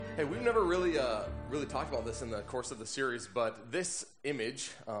Hey, we've never really talked about this in the course of the series, but this image,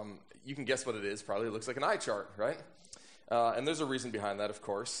 you can guess what it is. Probably it looks like an eye chart, right? And there's a reason behind that, of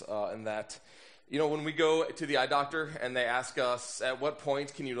course, and that, when we go to the eye doctor and they ask us, at what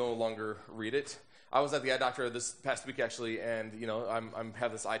point can you no longer read it? I was at the eye doctor this past week, actually, and, I'm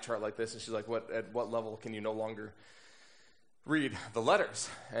have this eye chart like this, and she's like, at what level can you no longer read the letters?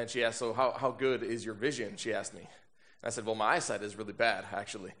 And she asked, so how good is your vision? She asked me. I said, well, my eyesight is really bad,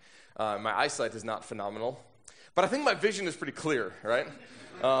 actually. My eyesight is not phenomenal. But I think my vision is pretty clear, right?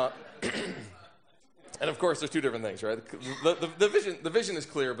 And, of course, there's two different things, right? The vision is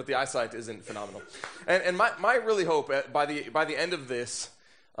clear, but the eyesight isn't phenomenal. And my really hope by the end of this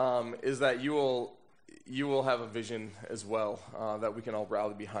is that you will have a vision as well that we can all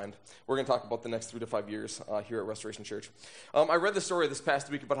rally behind. We're going to talk about the next 3 to 5 years here at Restoration Church. I read the story this past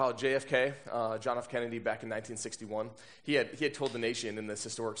week about how JFK, John F. Kennedy, back in 1961, he had told the nation in this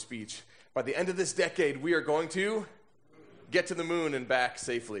historic speech, by the end of this decade, we are going to get to the moon and back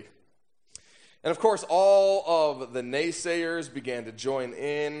safely. And, of course, all of the naysayers began to join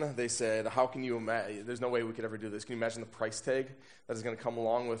in. They said, how can you imagine? There's no way we could ever do this. Can you imagine the price tag that is going to come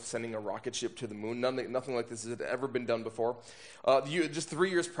along with sending a rocket ship to the moon? Nothing like this had ever been done before. Just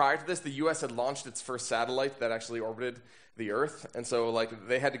 3 years prior to this, the U.S. had launched its first satellite that actually orbited the Earth. And so,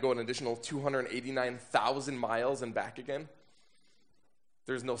 they had to go an additional 289,000 miles and back again.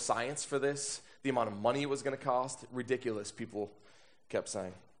 There's no science for this. The amount of money it was going to cost, ridiculous, people kept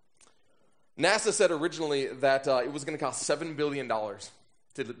saying. NASA said originally that it was going to cost $7 billion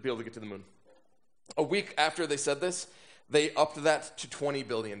to be able to get to the moon. A week after they said this, they upped that to $20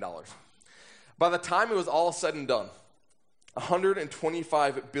 billion. By the time it was all said and done,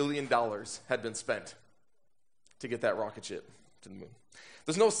 $125 billion had been spent to get that rocket ship to the moon.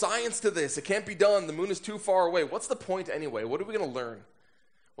 There's no science to this. It can't be done. The moon is too far away. What's the point anyway? What are we going to learn?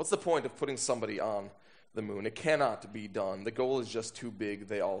 What's the point of putting somebody on the moon? It cannot be done. The goal is just too big,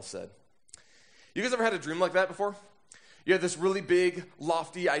 they all said. You guys ever had a dream like that before? You had this really big,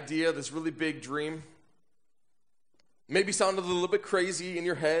 lofty idea, this really big dream. Maybe sounded a little bit crazy in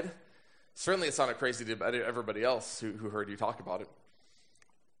your head. Certainly it sounded crazy to everybody else who heard you talk about it.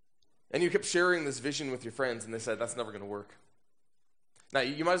 And you kept sharing this vision with your friends, and they said, that's never going to work. Now,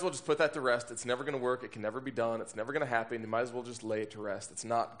 you might as well just put that to rest. It's never going to work. It can never be done. It's never going to happen. You might as well just lay it to rest. It's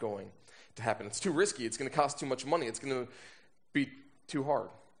not going to happen. It's too risky. It's going to cost too much money. It's going to be too hard.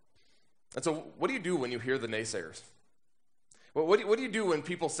 And so what do you do when you hear the naysayers? Well, what do you do when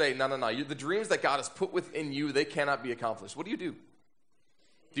people say, no, the dreams that God has put within you, they cannot be accomplished? What do you do?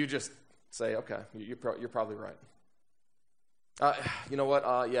 Do you just say, okay, you're probably right? You know what?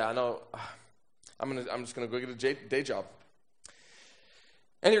 Yeah, I know. I'm just going to go get a day job.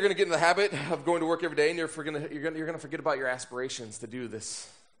 And you're going to get in the habit of going to work every day, and you're going to forget about your aspirations to do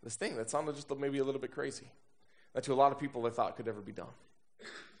this thing that sounded just maybe a little bit crazy, that to a lot of people they thought could never be done.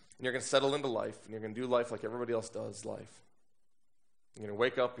 And you're going to settle into life, and you're going to do life like everybody else does life. You're going to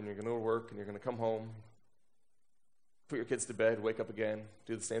wake up, and you're going to go to work, and you're going to come home, put your kids to bed, wake up again,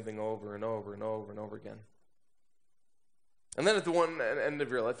 do the same thing over and over and over and over again. And then at the one end of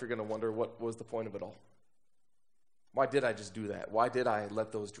your life, you're going to wonder, what was the point of it all? Why did I just do that? Why did I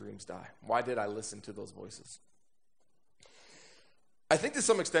let those dreams die? Why did I listen to those voices? I think to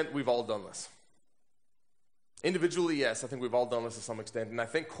some extent we've all done this. Individually, yes, I think we've all done this to some extent, and I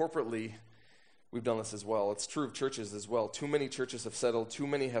think corporately we've done this as well. It's true of churches as well. Too many churches have settled. Too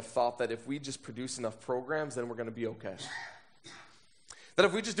many have thought that if we just produce enough programs, then we're going to be okay. That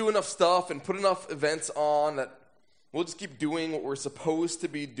if we just do enough stuff and put enough events on, that we'll just keep doing what we're supposed to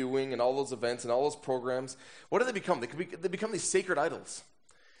be doing in all those events and all those programs. What do they become? They become these sacred idols.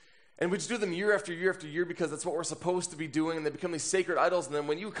 And we just do them year after year after year because that's what we're supposed to be doing, and they become these sacred idols. And then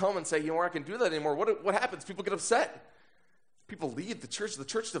when you come and say, I can do that anymore, what happens? People get upset. People leave the church. The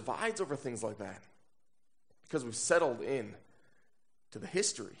church divides over things like that because we've settled in to the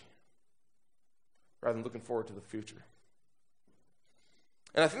history rather than looking forward to the future.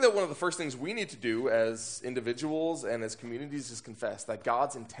 And I think that one of the first things we need to do as individuals and as communities is confess that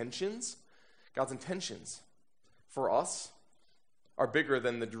God's intentions for us are bigger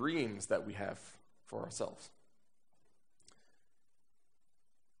than the dreams that we have for ourselves.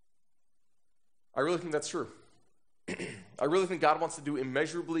 I really think that's true. I really think God wants to do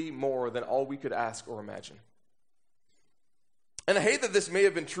immeasurably more than all we could ask or imagine. And I hate that this may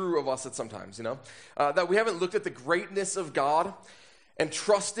have been true of us at sometimes, that we haven't looked at the greatness of God and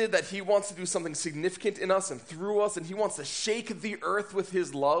trusted that he wants to do something significant in us and through us, and he wants to shake the earth with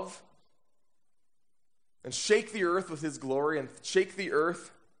his love and shake the earth with his glory and shake the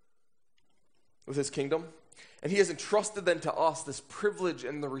earth with his kingdom. And he has entrusted then to us this privilege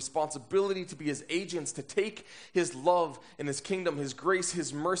and the responsibility to be his agents, to take his love and his kingdom, his grace,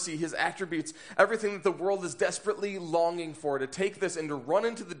 his mercy, his attributes, everything that the world is desperately longing for, to take this and to run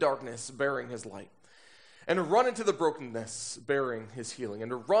into the darkness bearing his light, and to run into the brokenness bearing his healing, and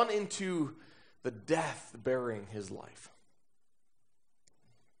to run into the death bearing his life.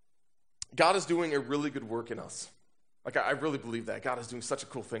 God is doing a really good work in us. Like, I really believe that. God is doing such a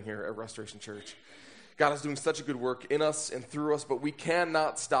cool thing here at Restoration Church. God is doing such a good work in us and through us, but we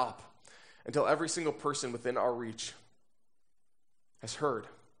cannot stop until every single person within our reach has heard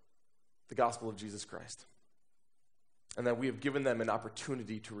the gospel of Jesus Christ, and that we have given them an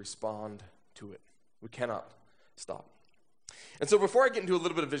opportunity to respond to it. We cannot stop. And so before I get into a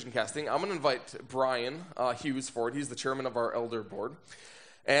little bit of vision casting, I'm going to invite Brian Hughes forward. He's the chairman of our elder board.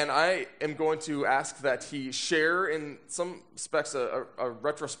 And I am going to ask that he share in some specs a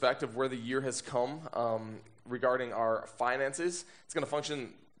retrospect of where the year has come regarding our finances. It's going to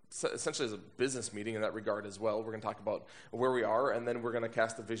function essentially as a business meeting in that regard as well. We're going to talk about where we are, and then we're going to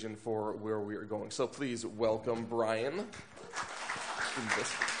cast a vision for where we are going. So please welcome Brian.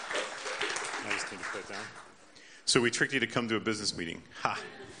 Nice thing to put down. So we tricked you to come to a business meeting. Ha!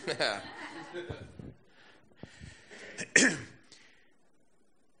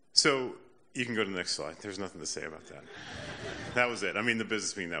 So you can go to the next slide. There's nothing to say about that. That was it. I mean, the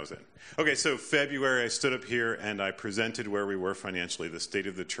business meeting, that was it. Okay, so February, I stood up here and I presented where we were financially, the State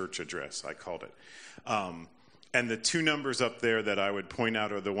of the Church address, I called it. And the two numbers up there that I would point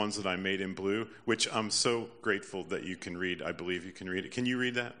out are the ones that I made in blue, which I'm so grateful that you can read. I believe you can read it. Can you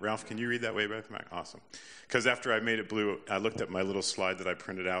read that? Ralph, can you read that way back to Mac? Awesome. Because after I made it blue, I looked at my little slide that I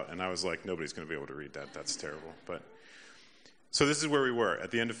printed out, and I was like, nobody's going to be able to read that. That's terrible. But so this is where we were.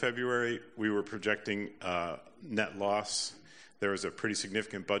 At the end of February, we were projecting net loss. There was a pretty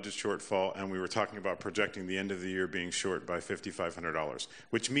significant budget shortfall, and we were talking about projecting the end of the year being short by $5,500,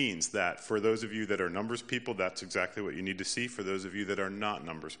 which means that for those of you that are numbers people, that's exactly what you need to see. For those of you that are not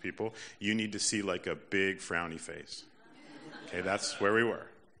numbers people, you need to see like a big frowny face. Okay, that's where we were.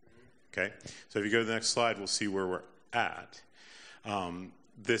 Okay, so if you go to the next slide, we'll see where we're at.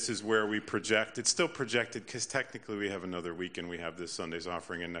 This is where we project. It's still projected because technically we have another week and we have this Sunday's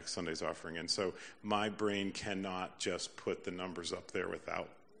offering and next Sunday's offering. And so my brain cannot just put the numbers up there without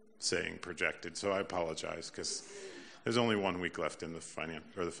saying projected. So I apologize because there's only 1 week left in the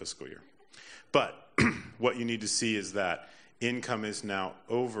fiscal year. But what you need to see is that income is now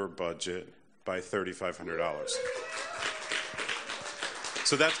over budget by $3,500.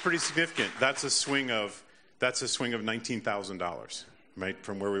 So that's pretty significant. That's a swing of $19,000. Right,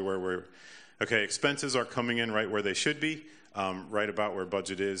 from where we were. Okay, expenses are coming in right where they should be, right about where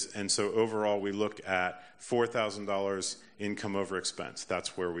budget is. And so overall, we look at $4,000 income over expense.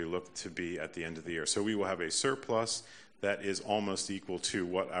 That's where we look to be at the end of the year. So we will have a surplus that is almost equal to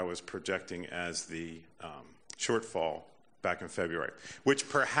what I was projecting as the shortfall back in February, which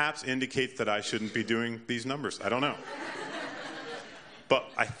perhaps indicates that I shouldn't be doing these numbers. I don't know. But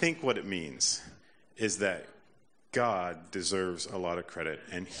I think what it means is that God deserves a lot of credit,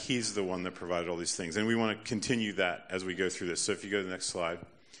 and he's the one that provided all these things. And we want to continue that as we go through this. So if you go to the next slide.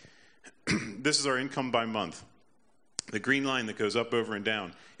 This is our income by month. The green line that goes up, over, and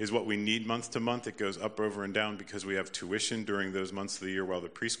down is what we need month to month. It goes up, over, and down because we have tuition during those months of the year while the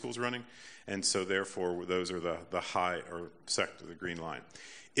preschool's running. And so therefore, those are the high or sector, the green line.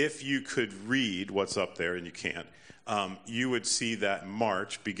 If you could read what's up there, and you can't, you would see that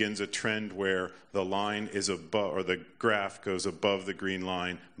March begins a trend where the line is above, or the graph goes above the green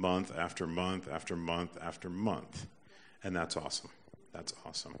line month after month after month after month. And that's awesome. That's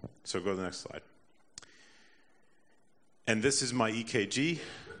awesome. So go to the next slide. And this is my EKG,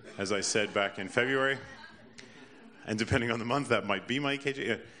 as I said back in February. And depending on the month, that might be my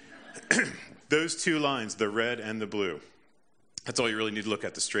EKG. Those two lines, the red and the blue, that's all you really need to look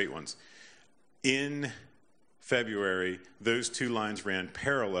at, the straight ones. In February, those two lines ran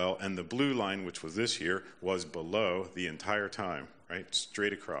parallel, and the blue line, which was this year, was below the entire time, right?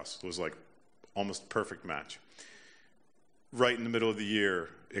 Straight across. It was like almost perfect match. Right in the middle of the year,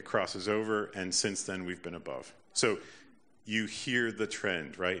 it crosses over, and since then, we've been above. So you hear the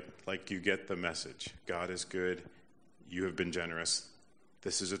trend, right? Like you get the message. God is good. You have been generous.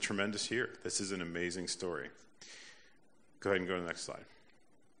 This is a tremendous year. This is an amazing story. Go ahead and go to the next slide.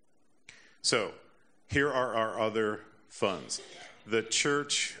 So here are our other funds. The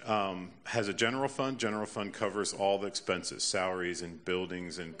church has a general fund. General fund covers all the expenses, salaries and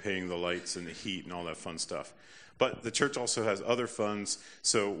buildings and paying the lights and the heat and all that fun stuff. But the church also has other funds.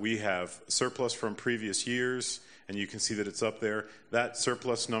 So we have surplus from previous years. And you can see that it's up there. That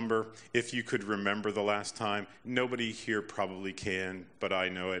surplus number, if you could remember the last time, nobody here probably can, but I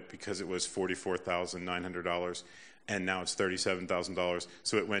know it because it was $44,900, and now it's $37,000,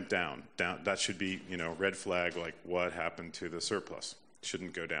 so it went down. That should be, red flag, like what happened to the surplus?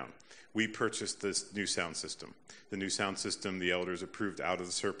 Shouldn't go down. We purchased this new sound system. The new sound system, the elders approved out of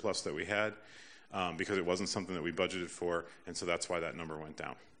the surplus that we had because it wasn't something that we budgeted for, and so that's why that number went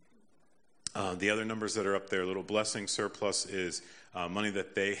down. The other numbers that are up there, little blessing surplus, is money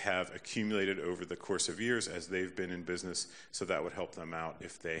that they have accumulated over the course of years as they've been in business, so that would help them out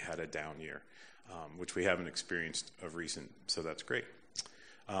if they had a down year, which we haven't experienced of recent, so that's great.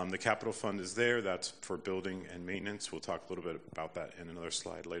 The capital fund is there. That's for building and maintenance. We'll talk a little bit about that in another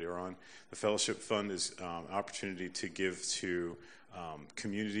slide later on. The fellowship fund is an opportunity to give to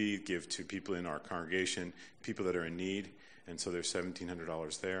community, give to people in our congregation, people that are in need, and so there's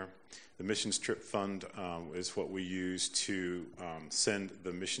 $1,700 there. The missions trip fund is what we use to send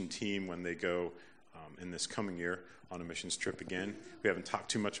the mission team when they go in this coming year on a missions trip again. We haven't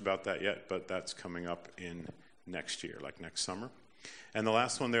talked too much about that yet, but that's coming up in next year, like next summer. And the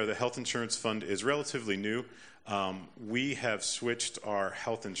last one there, the health insurance fund, is relatively new. We have switched our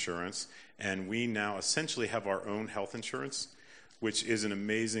health insurance, and we now essentially have our own health insurance, which is an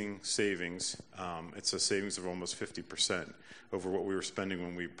amazing savings. It's a savings of almost 50% over what we were spending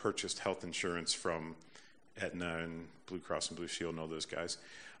when we purchased health insurance from Aetna and Blue Cross and Blue Shield and all those guys.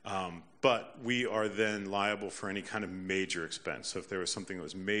 But we are then liable for any kind of major expense. So if there was something that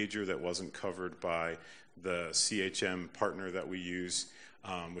was major that wasn't covered by the CHM partner that we use,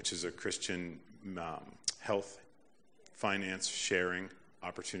 which is a Christian health finance sharing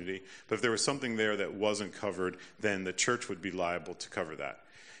opportunity. But if there was something there that wasn't covered, then the church would be liable to cover that.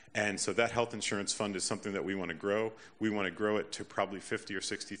 And so that health insurance fund is something that we want to grow. We want to grow it to probably $50,000 or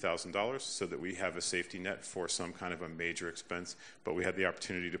 $60,000 so that we have a safety net for some kind of a major expense. But we had the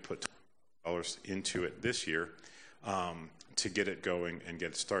opportunity to put $20 into it this year to get it going and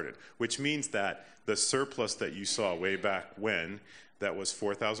get it started, which means that the surplus that you saw way back when, that was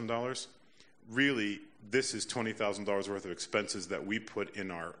 $4,000, really this is $20,000 worth of expenses that we put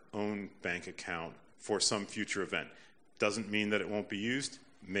in our own bank account for some future event. Doesn't mean that it won't be used.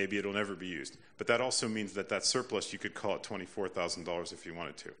 Maybe it'll never be used. But that also means that that surplus, you could call it $24,000 if you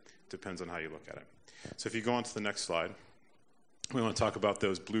wanted to. Depends on how you look at it. So if you go on to the next slide, we want to talk about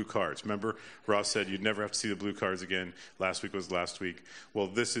those blue cards. Remember, Ross said you'd never have to see the blue cards again. Last week was last week. Well,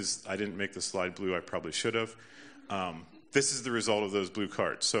 I didn't make the slide blue. I probably should have. This is the result of those blue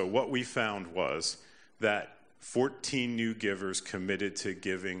cards. So what we found was that 14 new givers committed to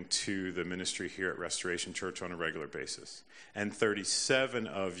giving to the ministry here at Restoration Church on a regular basis. And 37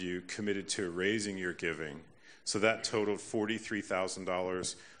 of you committed to raising your giving. So that totaled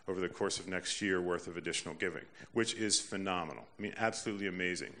 $43,000 over the course of next year worth of additional giving, which is phenomenal. I mean, absolutely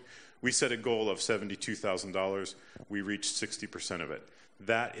amazing. We set a goal of $72,000. We reached 60% of it.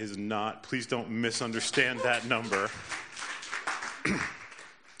 That is not, please don't misunderstand that number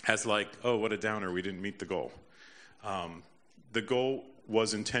as like, oh, what a downer, we didn't meet the goal. The goal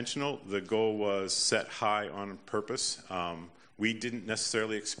was intentional. The goal was set high on purpose. We didn't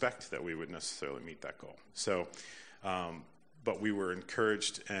necessarily expect that we would necessarily meet that goal. So, but we were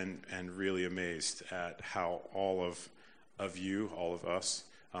encouraged and really amazed at how all of you, all of us,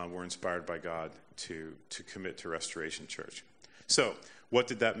 were inspired by God to commit to Restoration Church. So what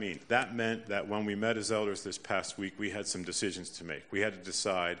did that mean? That meant that when we met as elders this past week, we had some decisions to make. We had to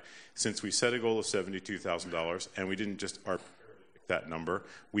decide, since we set a goal of $72,000, and we didn't just pick that number,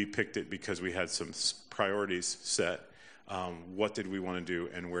 we picked it because we had some priorities set. What did we want to do,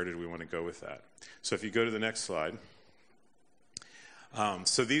 and where did we want to go with that? So if you go to the next slide.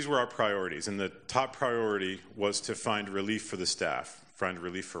 So these were our priorities, and the top priority was to find relief for the staff, find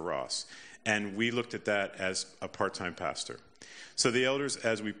relief for Ross. And we looked at that as a part-time pastor. So the elders,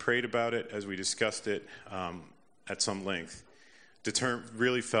 as we prayed about it, as we discussed it at some length,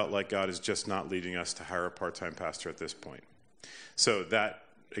 really felt like God is just not leading us to hire a part-time pastor at this point. So that,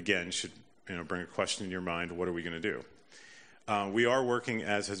 again, should bring a question in your mind, what are we going to do? We are working,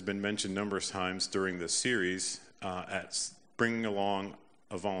 as has been mentioned numerous times during this series, at bringing along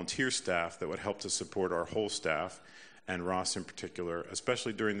a volunteer staff that would help to support our whole staff, and Ross in particular,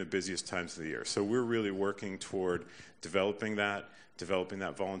 especially during the busiest times of the year. So we're really working toward developing that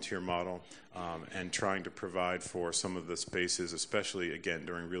volunteer model, and trying to provide for some of the spaces, especially, again,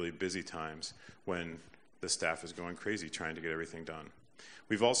 during really busy times when the staff is going crazy trying to get everything done.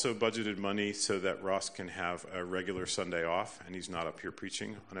 We've also budgeted money so that Ross can have a regular Sunday off, and he's not up here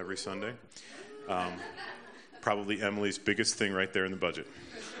preaching on every Sunday. Probably Emily's biggest thing right there in the budget,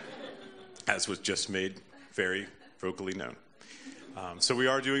 as was just made very vocally known. So we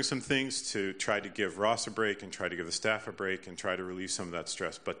are doing some things to try to give Ross a break and try to give the staff a break and try to relieve some of that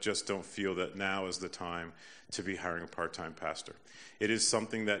stress, but just don't feel that now is the time to be hiring a part-time pastor. It is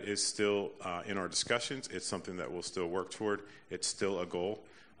something that is still in our discussions. It's something that we'll still work toward. It's still a goal.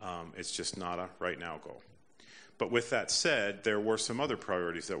 It's just not a right now goal. But with that said, there were some other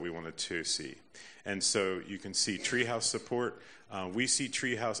priorities that we wanted to see. And so you can see Treehouse support. We see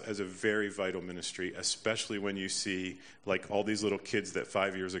Treehouse as a very vital ministry, especially when you see like all these little kids that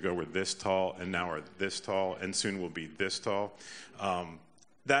 5 years ago were this tall and now are this tall and soon will be this tall.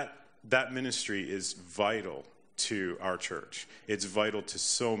 That ministry is vital to our church. It's vital to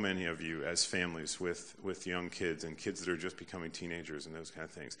so many of you as families with young kids and kids that are just becoming teenagers and those kind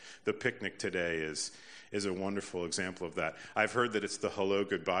of things. The picnic today is a wonderful example of that. I've heard that it's the hello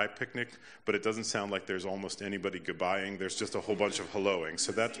goodbye picnic, but it doesn't sound like there's almost anybody goodbying. There's just a whole bunch of helloing.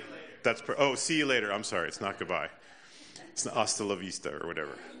 So see you later. I'm sorry, it's not goodbye. It's hasta la vista or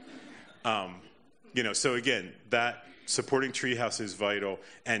whatever. So again, that supporting Treehouse is vital,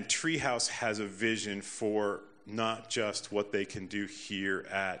 and Treehouse has a vision for not just what they can do here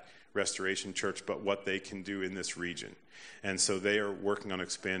at Restoration Church, but what they can do in this region. And so they are working on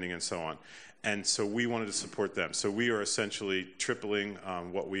expanding and so on. And so we wanted to support them. So we are essentially tripling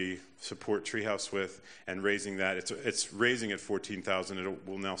what we support Treehouse with and raising that. It's raising at $14,000. It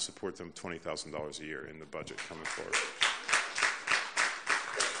will now support them $20,000 a year in the budget coming forward.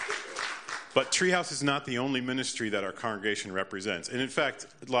 But Treehouse is not the only ministry that our congregation represents. And in fact,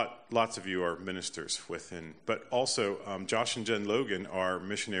 lots of you are ministers within. But also, Josh and Jen Logan are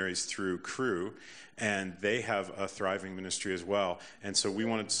missionaries through Cru, and they have a thriving ministry as well. And so we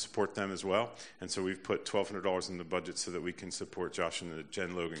wanted to support them as well. And so we've put $1,200 in the budget so that we can support Josh and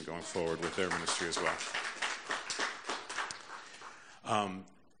Jen Logan going forward with their ministry as well.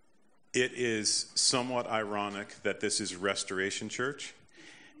 It is somewhat ironic that this is Restoration Church.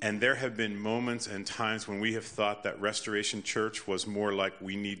 And there have been moments and times when we have thought that Restoration Church was more like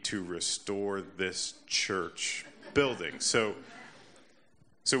we need to restore this church building. So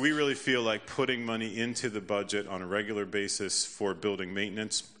we really feel like putting money into the budget on a regular basis for building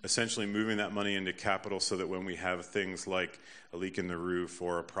maintenance, essentially moving that money into capital so that when we have things like a leak in the roof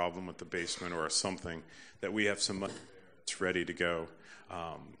or a problem with the basement or something, that we have some money that's ready to go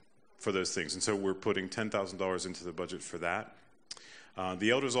for those things. And so we're putting $10,000 into the budget for that.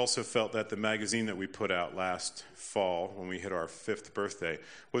 The elders also felt that the magazine that we put out last fall when we hit our 5th birthday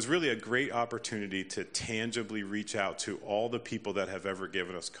was really a great opportunity to tangibly reach out to all the people that have ever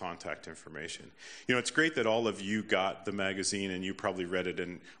given us contact information. It's great that all of you got the magazine and you probably read it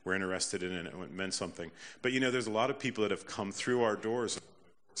and were interested in it and it meant something. But there's a lot of people that have come through our doors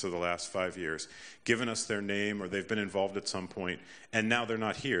for the last 5 years, given us their name or they've been involved at some point, and now they're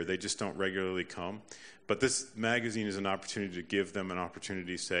not here. They just don't regularly come. But this magazine is an opportunity to give them an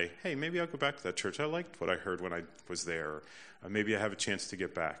opportunity to say, hey, maybe I'll go back to that church. I liked what I heard when I was there. Or maybe I have a chance to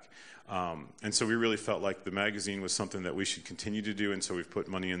get back. And so we really felt like the magazine was something that we should continue to do, and so we've put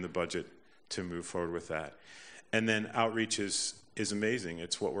money in the budget to move forward with that. And then outreach is amazing.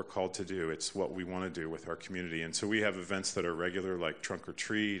 It's what we're called to do. It's what we want to do with our community. And so we have events that are regular, like Trunk or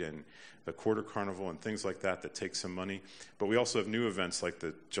Treat and the Quarter Carnival and things like that take some money. But we also have new events like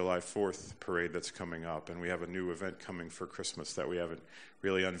the July 4th parade that's coming up. And we have a new event coming for Christmas that we haven't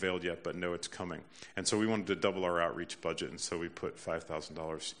really unveiled yet, but know it's coming. And so we wanted to double our outreach budget. And so we put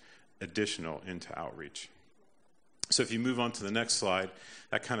 $5,000 additional into outreach. So if you move on to the next slide,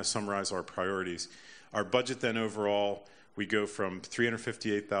 that kind of summarizes our priorities. Our budget then overall, we go from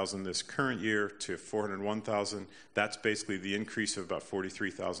 $358,000 this current year to $401,000. That's basically the increase of about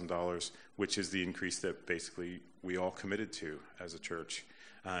 $43,000, which is the increase that basically we all committed to as a church.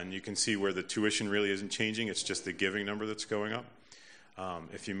 And you can see where the tuition really isn't changing. It's just the giving number that's going up.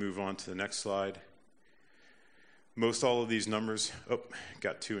 If you move on to the next slide, most all of these numbers,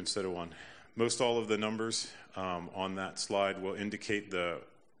 got 2 instead of 1. Most all of the numbers on that slide will indicate the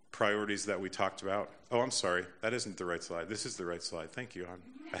priorities that we talked about. Oh, I'm sorry. That isn't the right slide. This is the right slide. Thank you.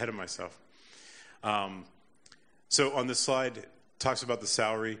 I'm ahead of myself. So on this slide, it talks about the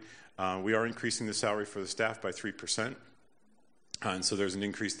salary. We are increasing the salary for the staff by 3%. And so there's an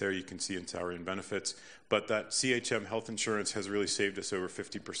increase there you can see in salary and benefits. But that CHM health insurance has really saved us over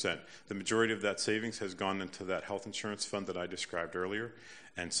 50%. The majority of that savings has gone into that health insurance fund that I described earlier.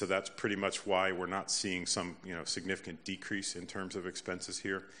 And so that's pretty much why we're not seeing some significant decrease in terms of expenses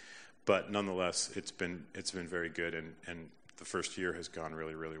here. But nonetheless, it's been very good. And the first year has gone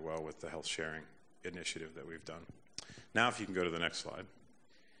really, really well with the health sharing initiative that we've done. Now if you can go to the next slide.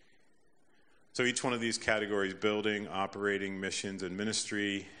 So each one of these categories, building, operating, missions, and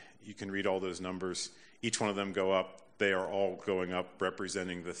ministry, you can read all those numbers. Each one of them go up. They are all going up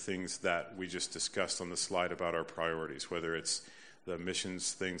representing the things that we just discussed on the slide about our priorities, whether it's the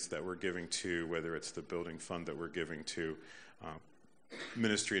missions things that we're giving to, whether it's the building fund that we're giving to,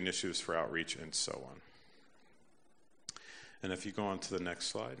 ministry initiatives for outreach, and so on. And if you go on to the next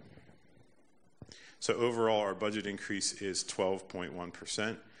slide. So overall, our budget increase is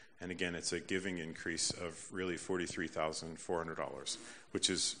 12.1%. And again, it's a giving increase of really $43,400, which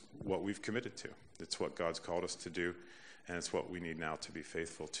is what we've committed to. It's what God's called us to do, and it's what we need now to be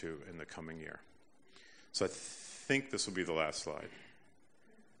faithful to in the coming year. So I think this will be the last slide.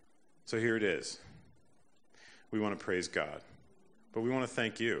 So here it is. We want to praise God, but we want to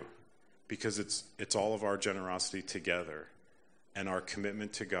thank you because it's all of our generosity together and our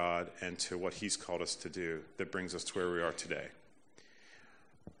commitment to God and to what he's called us to do that brings us to where we are today.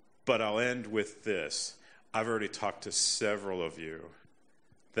 But I'll end with this. I've already talked to several of you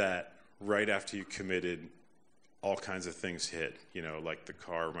that right after you committed, all kinds of things hit. Like the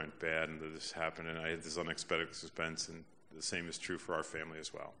car went bad and this happened and I had this unexpected expense, and the same is true for our family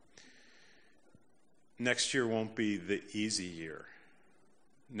as well. Next year won't be the easy year.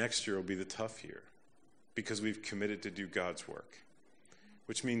 Next year will be the tough year because we've committed to do God's work,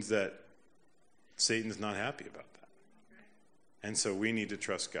 which means that Satan's not happy about that. And so we need to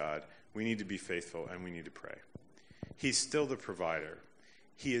trust God, we need to be faithful, and we need to pray. He's still the provider.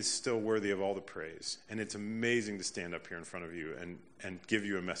 He is still worthy of all the praise. And it's amazing to stand up here in front of you and give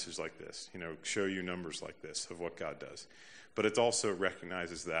you a message like this, show you numbers like this of what God does. But it also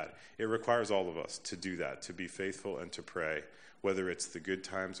recognizes that it requires all of us to do that, to be faithful and to pray, whether it's the good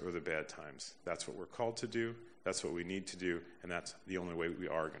times or the bad times. That's what we're called to do. That's what we need to do. And that's the only way we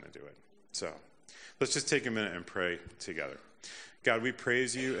are going to do it. So let's just take a minute and pray together. God, we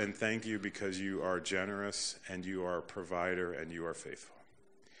praise you and thank you because you are generous and you are a provider and you are faithful.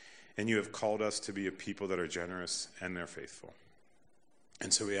 And you have called us to be a people that are generous and they're faithful.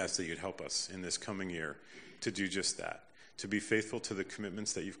 And so we ask that you'd help us in this coming year to do just that, to be faithful to the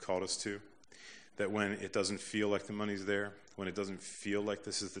commitments that you've called us to, that when it doesn't feel like the money's there, when it doesn't feel like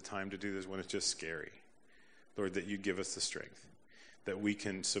this is the time to do this, when it's just scary, Lord, that you give us the strength, that we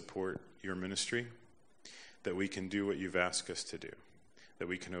can support your ministry, that we can do what you've asked us to do, that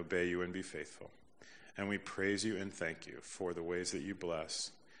we can obey you and be faithful. And we praise you and thank you for the ways that you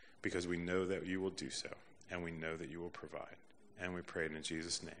bless, because we know that you will do so, and we know that you will provide. And we pray it in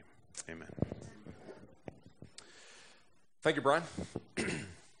Jesus' name. Amen. Thank you, Brian.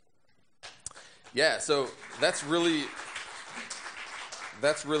 Yeah, so that's really,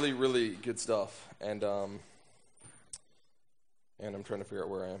 really good stuff. And I'm trying to figure out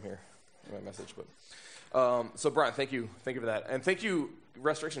where I am here in my message. But so Brian, thank you for that, and thank you,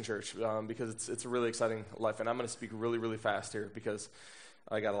 Restoration Church, because it's a really exciting life. And I'm going to speak really, really fast here because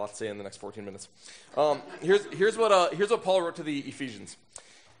I got a lot to say in the next 14 minutes. Here's what Paul wrote to the Ephesians.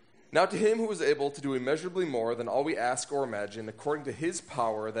 Now to him who is able to do immeasurably more than all we ask or imagine, according to his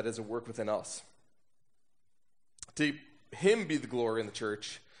power that is at work within us. To him be the glory in the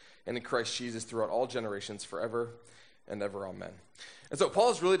church and in Christ Jesus throughout all generations, forever and ever. Amen. And so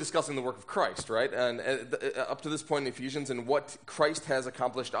Paul is really discussing the work of Christ, right? And up to this point in Ephesians and what Christ has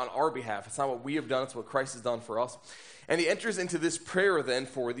accomplished on our behalf. It's not what we have done, it's what Christ has done for us. And he enters into this prayer then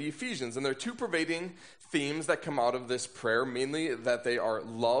for the Ephesians. And there are two pervading themes that come out of this prayer, mainly that they are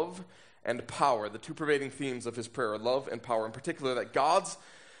love and power. The two pervading themes of his prayer are love and power. In particular, that God's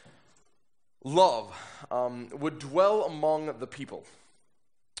love would dwell among the people,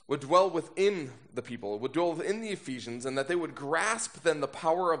 would dwell within the people, would dwell within the Ephesians, and that they would grasp then the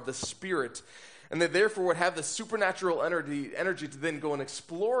power of the Spirit, and they therefore would have the supernatural energy to then go and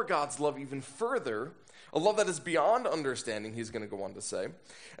explore God's love even further, a love that is beyond understanding, he's going to go on to say,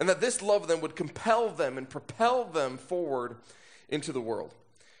 and that this love then would compel them and propel them forward into the world.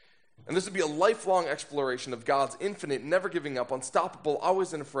 And this would be a lifelong exploration of God's infinite, never giving up, unstoppable,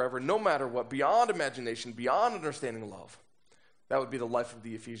 always and forever, no matter what, beyond imagination, beyond understanding love. That would be the life of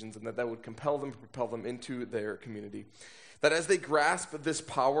the Ephesians, and that would compel them, propel them into their community. That as they grasp this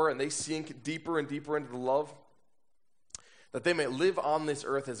power and they sink deeper and deeper into the love, that they may live on this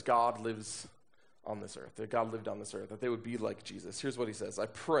earth as God lives on this earth, that God lived on this earth, that they would be like Jesus. Here's what he says. I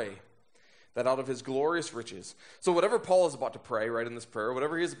pray that out of his glorious riches. So whatever Paul is about to pray, right, in this prayer,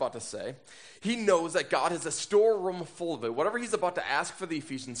 whatever he is about to say, he knows that God has a storeroom full of it. Whatever he's about to ask for the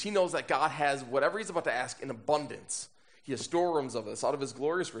Ephesians, he knows that God has whatever he's about to ask in abundance. He has storerooms of this. Out of his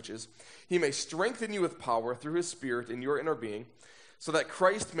glorious riches, he may strengthen you with power through his Spirit in your inner being, so that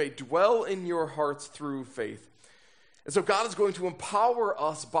Christ may dwell in your hearts through faith. And so God is going to empower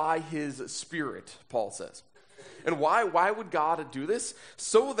us by his Spirit, Paul says. And why? Why would God do this?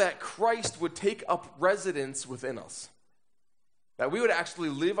 So that Christ would take up residence within us. That we would actually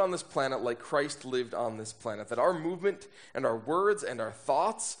live on this planet like Christ lived on this planet. That our movement and our words and our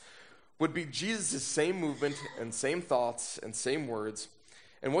thoughts would be Jesus' same movement and same thoughts and same words.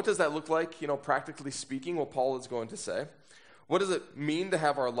 And what does that look like, practically speaking, what Paul is going to say? What does it mean to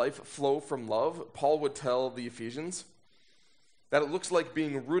have our life flow from love? Paul would tell the Ephesians that it looks like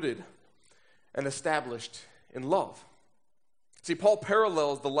being rooted and established in love. See, Paul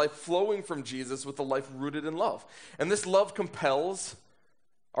parallels the life flowing from Jesus with the life rooted in love. And this love compels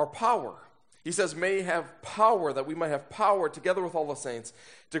our power. He says, may have power, that we might have power together with all the saints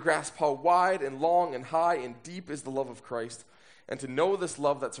to grasp how wide and long and high and deep is the love of Christ, and to know this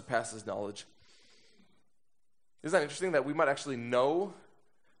love that surpasses knowledge. Isn't that interesting that we might actually know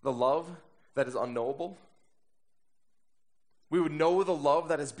the love that is unknowable? We would know the love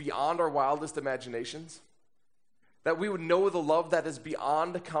that is beyond our wildest imaginations. That we would know the love that is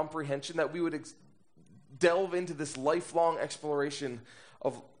beyond comprehension. That we would delve into this lifelong exploration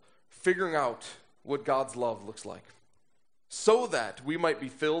of figuring out what God's love looks like. So that we might be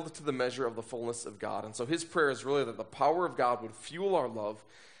filled to the measure of the fullness of God. And so his prayer is really that the power of God would fuel our love,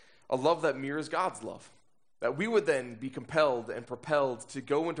 a love that mirrors God's love. That we would then be compelled and propelled to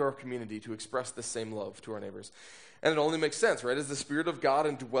go into our community to express this same love to our neighbors. And it only makes sense, right? As the Spirit of God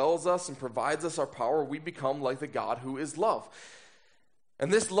indwells us and provides us our power, we become like the God who is love.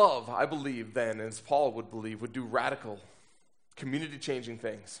 And this love, I believe then, as Paul would believe, would do radical, community-changing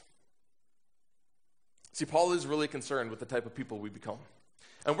things. See, Paul is really concerned with the type of people we become.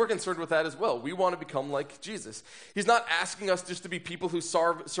 And we're concerned with that as well. We want to become like Jesus. He's not asking us just to be people who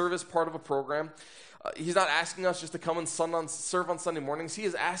serve as part of a program. He's not asking us just to come and serve on Sunday mornings. He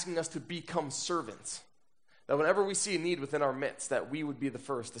is asking us to become servants. That whenever we see a need within our midst, that we would be the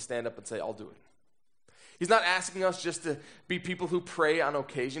first to stand up and say, I'll do it. He's not asking us just to be people who pray on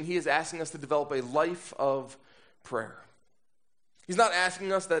occasion. He is asking us to develop a life of prayer. He's not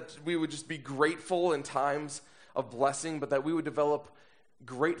asking us that we would just be grateful in times of blessing, but that we would develop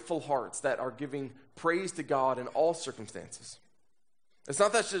grateful hearts that are giving praise to God in all circumstances. It's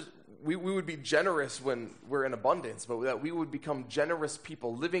not that just we would be generous when we're in abundance, but that we would become generous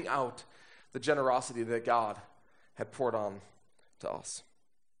people living out the generosity that God had poured on to us.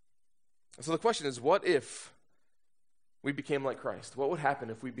 So the question is, what if we became like Christ? What would happen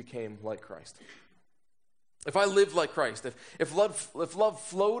if we became like Christ? If I lived like Christ, if love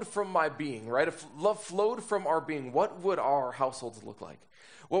flowed from my being, right? If love flowed from our being, what would our households look like?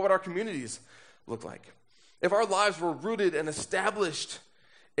 What would our communities look like? If our lives were rooted and established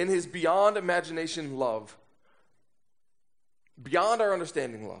in his beyond imagination love, beyond our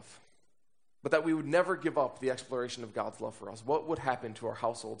understanding love, but that we would never give up the exploration of God's love for us, what would happen to our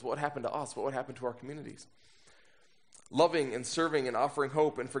households? What would happen to us? What would happen to our communities? Loving and serving and offering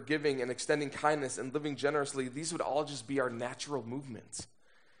hope and forgiving and extending kindness and living generously, these would all just be our natural movements.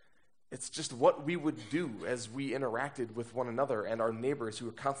 It's just what we would do as we interacted with one another and our neighbors who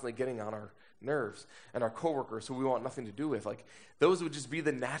are constantly getting on our nerves and our coworkers who we want nothing to do with. Like, those would just be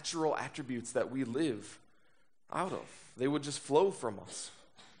the natural attributes that we live out of. They would just flow from us.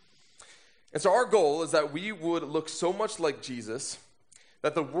 And so our goal is that we would look so much like Jesus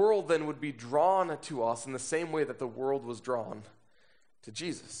that the world then would be drawn to us in the same way that the world was drawn to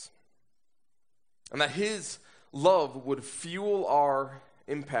Jesus. And that his love would fuel our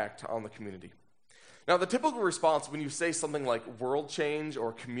impact on the community. Now, the typical response when you say something like world change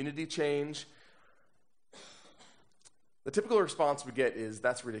or community change, the typical response we get is,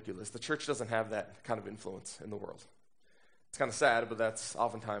 that's ridiculous. The church doesn't have that kind of influence in the world. It's kind of sad, but that's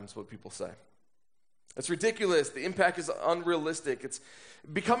oftentimes what people say. It's ridiculous. The impact is unrealistic. It's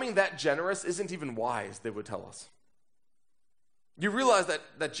becoming that generous isn't even wise, they would tell us. You realize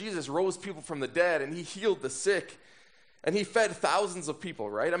that Jesus rose people from the dead and he healed the sick and he fed thousands of people,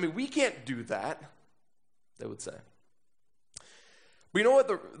 right? I mean, we can't do that, they would say. But you know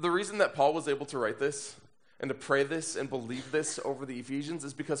what? The reason that Paul was able to write this and to pray this and believe this over the Ephesians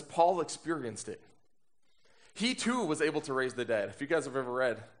is because Paul experienced it. He too was able to raise the dead. If you guys have ever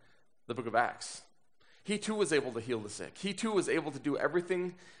read the book of Acts, he too was able to heal the sick. He too was able to do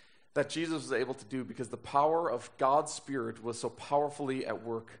everything that Jesus was able to do because the power of God's Spirit was so powerfully at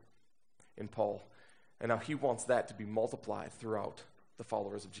work in Paul. And now he wants that to be multiplied throughout the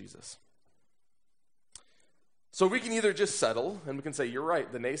followers of Jesus. So we can either just settle and we can say, you're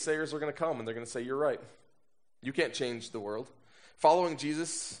right. The naysayers are going to come and they're going to say, you're right. You can't change the world. Following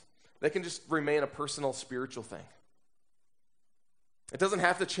Jesus, they can just remain a personal spiritual thing. It doesn't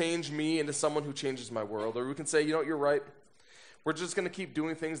have to change me into someone who changes my world. Or we can say, you know what, you're right. We're just going to keep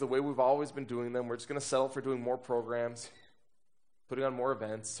doing things the way we've always been doing them. We're just going to settle for doing more programs, putting on more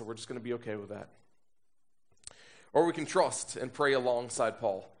events, so we're just going to be okay with that. Or we can trust and pray alongside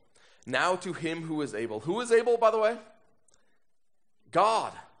Paul. Now to him who is able. Who is able, by the way?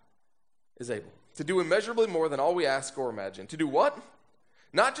 God is able to do immeasurably more than all we ask or imagine. To do what?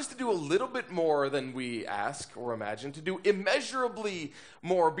 Not just to do a little bit more than we ask or imagine, to do immeasurably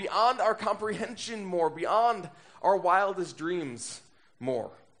more, beyond our comprehension more, beyond our wildest dreams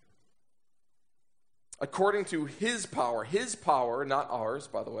more. According to his power, not ours,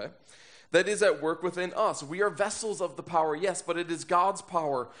 by the way, that is at work within us. We are vessels of the power, yes, but it is God's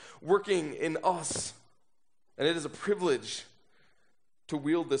power working in us. And it is a privilege to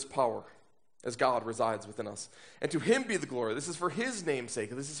wield this power as God resides within us. And to him be the glory. This is for his name's sake.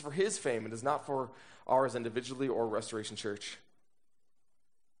 This is for his fame. It is not for ours individually or Restoration Church.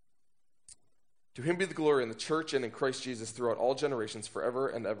 To him be the glory in the church and in Christ Jesus throughout all generations, forever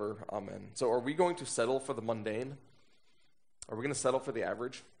and ever. Amen. So are we going to settle for the mundane? Are we going to settle for the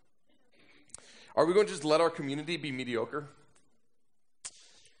average? Are we going to just let our community be mediocre?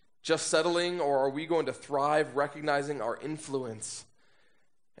 Just settling, or are we going to thrive, recognizing our influence?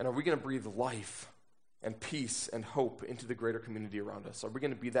 And are we going to breathe life and peace and hope into the greater community around us? Are we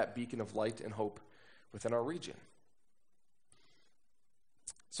going to be that beacon of light and hope within our region?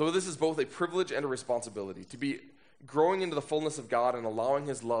 So this is both a privilege and a responsibility, to be growing into the fullness of God and allowing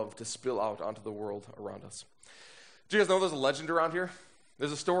his love to spill out onto the world around us. Do you guys know there's a legend around here?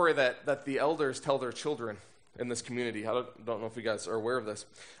 There's a story that the elders tell their children in this community. I don't know if you guys are aware of this.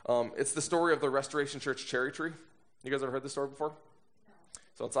 It's the story of the Restoration Church cherry tree. You guys ever heard this story before?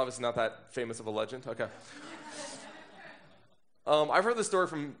 So it's obviously not that famous of a legend. Okay. I've heard this story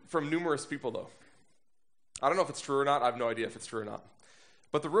from numerous people, though. I don't know if it's true or not. I have no idea if it's true or not.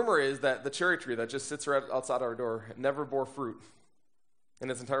 But the rumor is that the cherry tree that just sits right outside our door never bore fruit in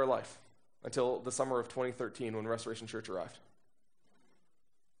its entire life until the summer of 2013 when Restoration Church arrived.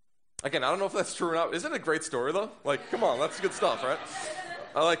 Again, I don't know if that's true or not. Isn't it a great story, though? Like, come on, that's good stuff, right?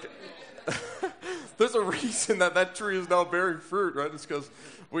 I like it. There's a reason that tree is now bearing fruit, right? It's because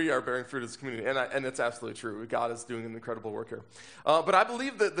we are bearing fruit as a community, and it's absolutely true. God is doing an incredible work here. But I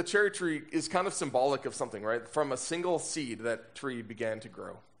believe that the cherry tree is kind of symbolic of something, right? From a single seed, that tree began to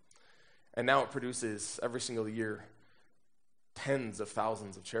grow. And now it produces, every single year, tens of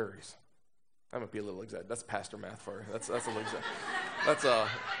thousands of cherries. That might be a little exaggerated. That's pastor math for you. That's a little exaggerated.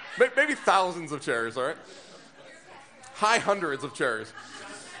 That's maybe thousands of cherries, all right? High hundreds of cherries.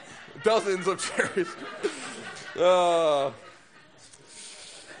 Dozens of cherries.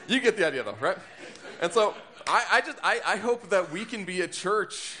 You get the idea, though, right? And so I hope that we can be a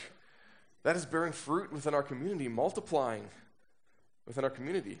church that is bearing fruit within our community, multiplying within our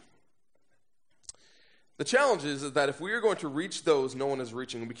community. The challenge is that if we are going to reach those no one is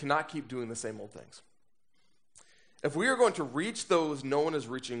reaching, we cannot keep doing the same old things. If we are going to reach those no one is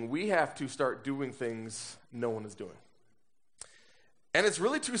reaching, we have to start doing things no one is doing. And it's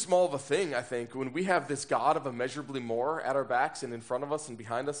really too small of a thing, I think, when we have this God of immeasurably more at our backs and in front of us and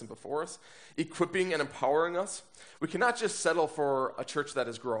behind us and before us, equipping and empowering us. We cannot just settle for a church that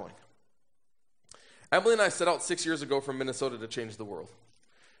is growing. Emily and I set out 6 years ago from Minnesota to change the world.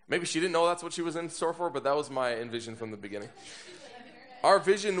 Maybe she didn't know that's what she was in store for, but that was my envision from the beginning. Our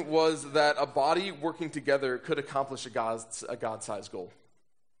vision was that a body working together could accomplish a God-sized goal.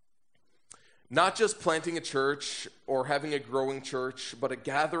 Not just planting a church or having a growing church, but a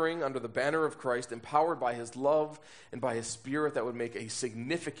gathering under the banner of Christ, empowered by his love and by his spirit that would make a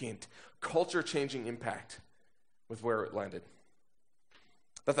significant culture-changing impact with where it landed.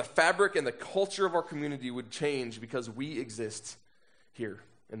 That the fabric and the culture of our community would change because we exist here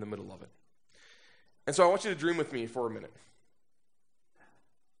in the middle of it. And so I want you to dream with me for a minute.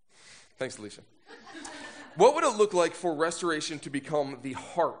 Thanks, Alicia. What would it look like for Restoration to become the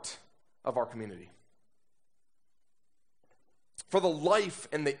heart of our community? For the life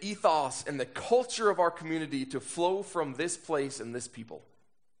and the ethos and the culture of our community to flow from this place and this people,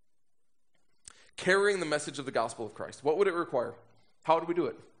 carrying the message of the gospel of Christ. What would it require? How would we do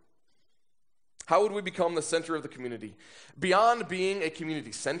it? How would we become the center of the community? Beyond being a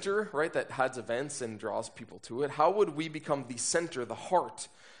community center, right, that has events and draws people to it, how would we become the center, the heart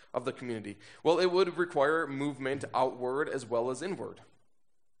of the community? Well, it would require movement outward as well as inward.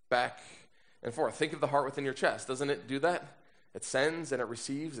 Back and forth. Think of the heart within your chest. Doesn't it do that? It sends and it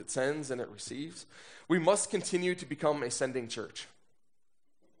receives. It sends and it receives. We must continue to become a sending church,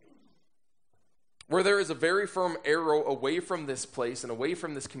 where there is a very firm arrow away from this place and away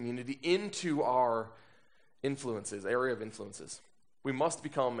from this community into our influences, area of influences. We must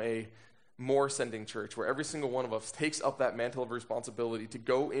become a more sending church, where every single one of us takes up that mantle of responsibility to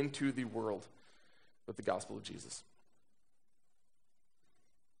go into the world with the gospel of Jesus.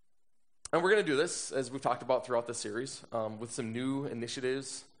 And we're going to do this, as we've talked about throughout this series, with some new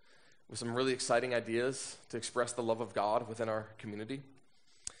initiatives, with some really exciting ideas to express the love of God within our community.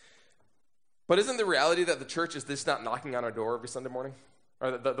 But isn't the reality that the church is this not knocking on our door every Sunday morning?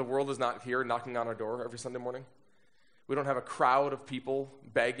 Or that the world is not here knocking on our door every Sunday morning? We don't have a crowd of people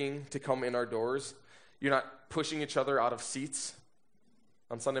begging to come in our doors. You're not pushing each other out of seats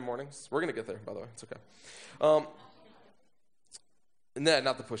on Sunday mornings. We're going to get there, by the way. It's okay. Nah,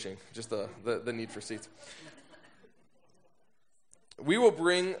 not the pushing, just the need for seats. We will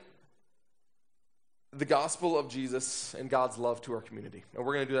bring the gospel of Jesus and God's love to our community. And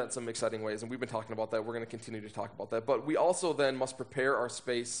we're going to do that in some exciting ways, and we've been talking about that. We're going to continue to talk about that. But we also then must prepare our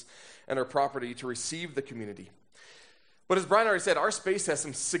space and our property to receive the community. But as Brian already said, our space has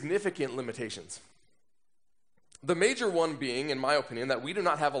some significant limitations. The major one being, in my opinion, that we do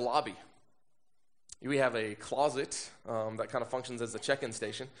not have a lobby. We have a closet that kind of functions as a check-in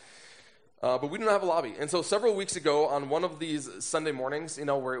station, but we don't have a lobby. And so several weeks ago, on one of these Sunday mornings,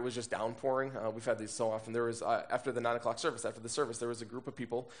 where it was just downpouring, we've had these so often, there was, after the 9 o'clock service, there was a group of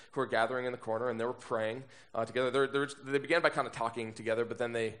people who were gathering in the corner, and they were praying together. They began by kind of talking together, but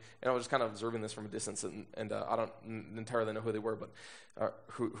then I was just kind of observing this from a distance, and I don't entirely know who they were, but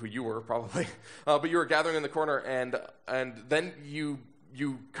who you were probably. But you were gathering in the corner, and then you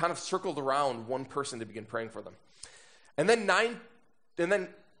kind of circled around one person to begin praying for them. And then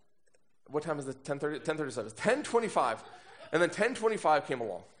what time is it? 10:30? 10:37. 10:25. And then 10:25 came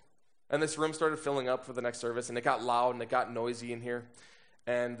along. And this room started filling up for the next service, and it got loud and it got noisy in here.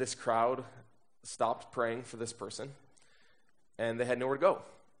 And this crowd stopped praying for this person, and they had nowhere to go.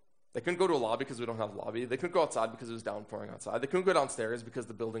 They couldn't go to a lobby because we don't have a lobby. They couldn't go outside because it was downpouring outside. They couldn't go downstairs because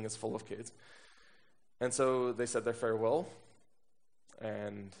the building is full of kids. And so they said their farewell,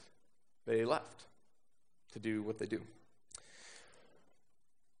 and they left to do what they do.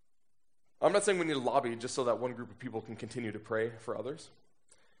 I'm not saying we need a lobby just so that one group of people can continue to pray for others,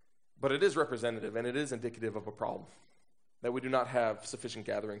 but it is representative and it is indicative of a problem, that we do not have sufficient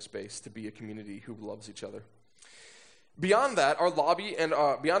gathering space to be a community who loves each other. Beyond that, our lobby and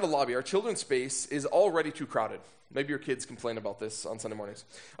beyond a lobby, our children's space is already too crowded. Maybe your kids complain about this on Sunday mornings.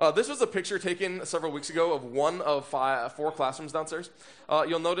 This was a picture taken several weeks ago of one of 4 classrooms downstairs.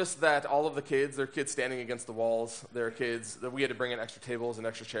 You'll notice that all of the kids, they're kids standing against the walls. They're kids that we had to bring in extra tables and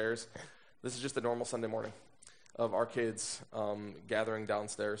extra chairs. This is just a normal Sunday morning of our kids gathering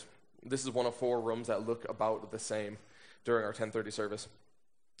downstairs. This is one of 4 rooms that look about the same during our 10:30 service.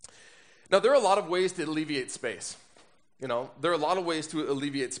 Now, there are a lot of ways to alleviate space. There are a lot of ways to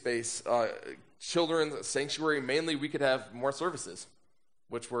alleviate space. Children's sanctuary, mainly we could have more services,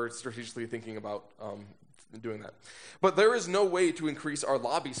 which we're strategically thinking about doing that. But there is no way to increase our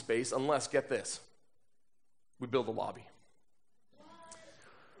lobby space unless, get this, we build a lobby.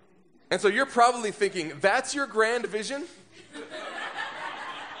 And so you're probably thinking, that's your grand vision?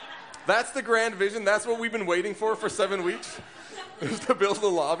 That's the grand vision? That's what we've been waiting for 7 weeks? Is to build a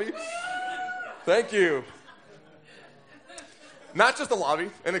lobby? Thank you. Not just a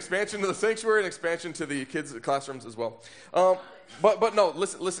lobby, an expansion to the sanctuary, an expansion to the kids' classrooms as well. But no,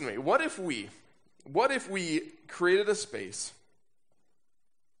 listen to me. What if we created a space,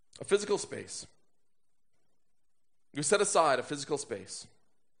 a physical space? We set aside a physical space.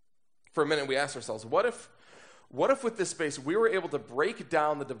 For a minute, we asked ourselves, what if with this space we were able to break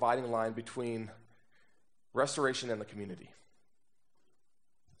down the dividing line between Restoration and the community?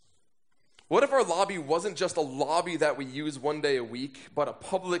 What if our lobby wasn't just a lobby that we use one day a week, but a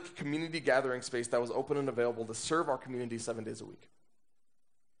public community gathering space that was open and available to serve our community 7 days a week?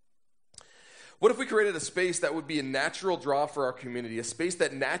 What if we created a space that would be a natural draw for our community, a space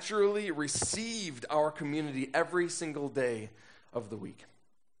that naturally received our community every single day of the week?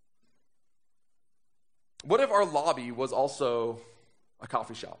 What if our lobby was also a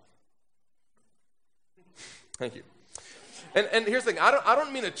coffee shop? Thank you. And here's the thing. I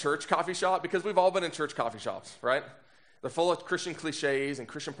don't mean a church coffee shop, because we've all been in church coffee shops, right? They're full of Christian cliches and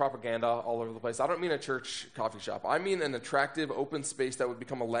Christian propaganda all over the place. I don't mean a church coffee shop. I mean an attractive, open space that would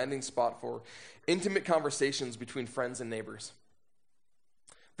become a landing spot for intimate conversations between friends and neighbors.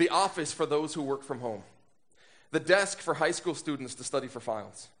 The office for those who work from home. The desk for high school students to study for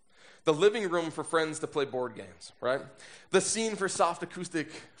finals. The living room for friends to play board games, right? The scene for soft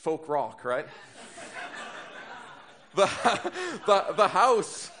acoustic folk rock, right? The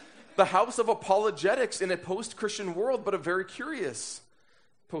house of apologetics in a post-Christian world, but a very curious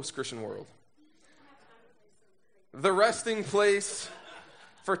post-Christian world. The resting place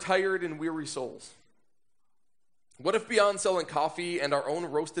for tired and weary souls? What if beyond selling coffee and our own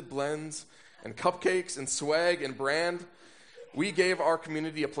roasted blends and cupcakes and swag and brand, we gave our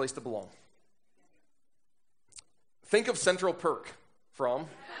community a place to belong? Think of Central Perk from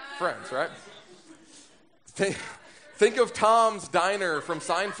Friends, right? Think of Tom's Diner from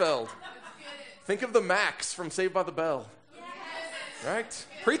Seinfeld. Think of the Max from Saved by the Bell. Right?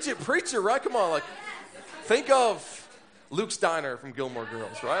 Preach it, right? Come on, like, think of Luke's Diner from Gilmore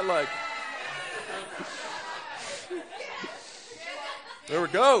Girls, right? Like, there we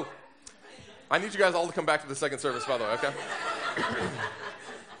go. I need you guys all to come back to the second service, by the way, okay?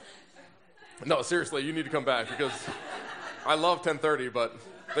 No, seriously, you need to come back because I love 10:30, but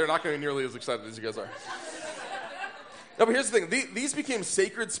they're not going to be nearly as excited as you guys are. No, but here's the thing. These became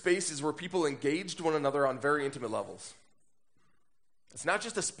sacred spaces where people engaged one another on very intimate levels. It's not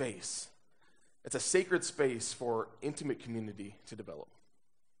just a space. It's a sacred space for intimate community to develop.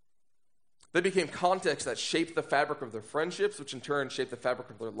 They became contexts that shaped the fabric of their friendships, which in turn shaped the fabric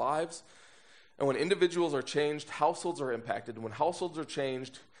of their lives. And when individuals are changed, households are impacted. And when households are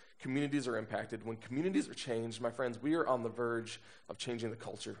changed, communities are impacted. When communities are changed, my friends, we are on the verge of changing the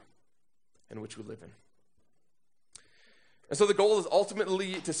culture in which we live in. And so the goal is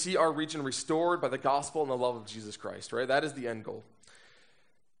ultimately to see our region restored by the gospel and the love of Jesus Christ, right? That is the end goal.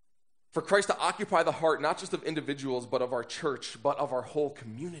 For Christ to occupy the heart, not just of individuals, but of our church, but of our whole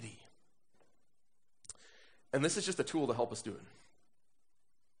community. And this is just a tool to help us do it.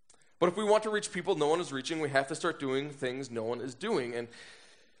 But if we want to reach people no one is reaching, we have to start doing things no one is doing. And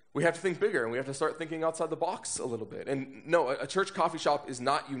we have to think bigger, and we have to start thinking outside the box a little bit. And no, a church coffee shop is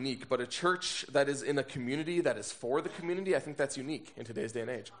not unique, but a church that is in a community that is for the community, I think that's unique in today's day and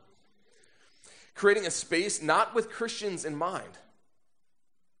age. Creating a space not with Christians in mind,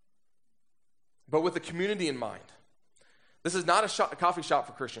 but with the community in mind. This is not a coffee shop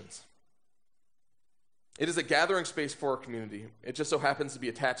for Christians. It is a gathering space for our community. It just so happens to be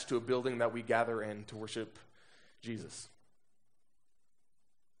attached to a building that we gather in to worship Jesus.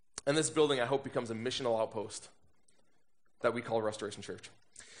 And this building, I hope, becomes a missional outpost that we call Restoration Church.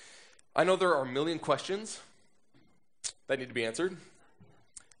 I know there are a million questions that need to be answered.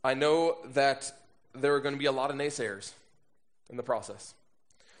 I know that there are going to be a lot of naysayers in the process.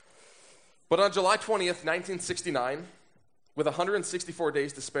 But on July 20th, 1969, with 164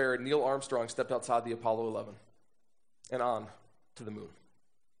 days to spare, Neil Armstrong stepped outside the Apollo 11 and on to the moon.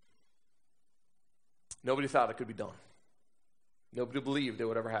 Nobody thought it could be done. Nobody believed it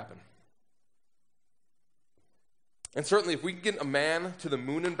would ever happen. And certainly, if we can get a man to the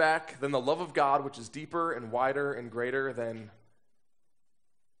moon and back, then the love of God, which is deeper and wider and greater than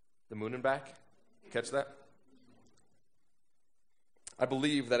the moon and back, catch that? I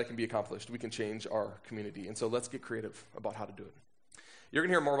believe that it can be accomplished. We can change our community. And so let's get creative about how to do it. You're going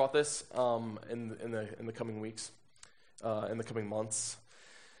to hear more about this in the coming weeks, in the coming months.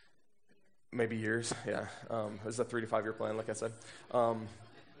 Maybe years, yeah. This is a 3 to 5 year plan, like I said.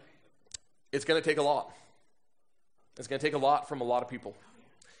 It's going to take a lot. It's going to take a lot from a lot of people.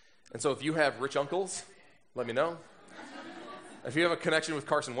 And so if you have rich uncles, let me know. If you have a connection with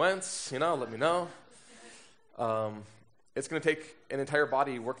Carson Wentz, let me know. It's going to take an entire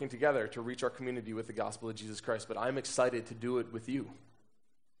body working together to reach our community with the gospel of Jesus Christ. But I'm excited to do it with you.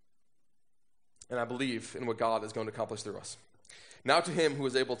 And I believe in what God is going to accomplish through us. Now to him who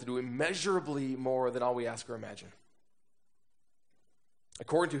is able to do immeasurably more than all we ask or imagine,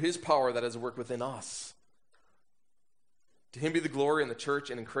 according to his power that has worked within us. To him be the glory in the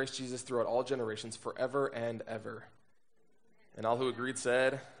church and in Christ Jesus throughout all generations, forever and ever. And all who agreed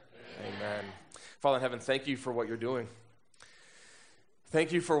said, Amen. Father in heaven, thank you for what you're doing.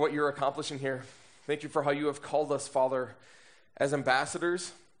 Thank you for what you're accomplishing here. Thank you for how you have called us, Father, as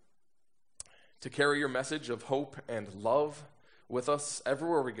ambassadors to carry your message of hope and love with us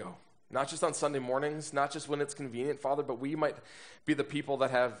everywhere we go. Not just on Sunday mornings, not just when it's convenient, Father, but we might be the people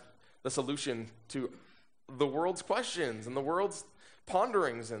that have the solution to the world's questions and the world's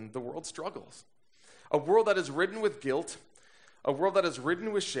ponderings and the world's struggles. A world that is ridden with guilt, a world that is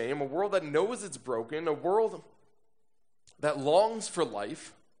ridden with shame, a world that knows it's broken, a world that longs for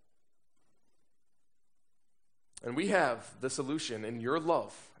life. And we have the solution in your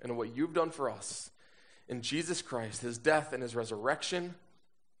love and what you've done for us in Jesus Christ, his death and his resurrection.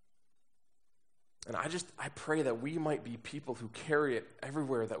 And I pray that we might be people who carry it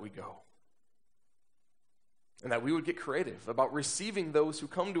everywhere that we go. And that we would get creative about receiving those who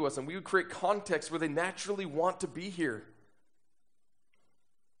come to us, and we would create context where they naturally want to be here.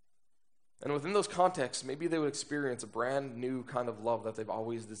 And within those contexts, maybe they would experience a brand new kind of love that they've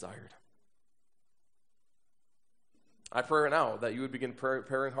always desired. I pray right now that you would begin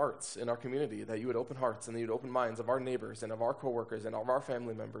preparing hearts in our community, that you would open hearts and that you would open minds of our neighbors and of our coworkers and of our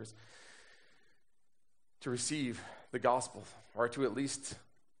family members to receive the gospel, or to at least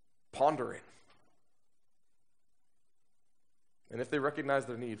ponder it. And if they recognize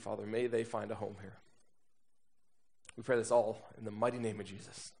their need, Father, may they find a home here. We pray this all in the mighty name of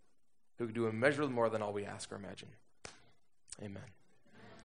Jesus, who can do immeasurably more than all we ask or imagine. Amen.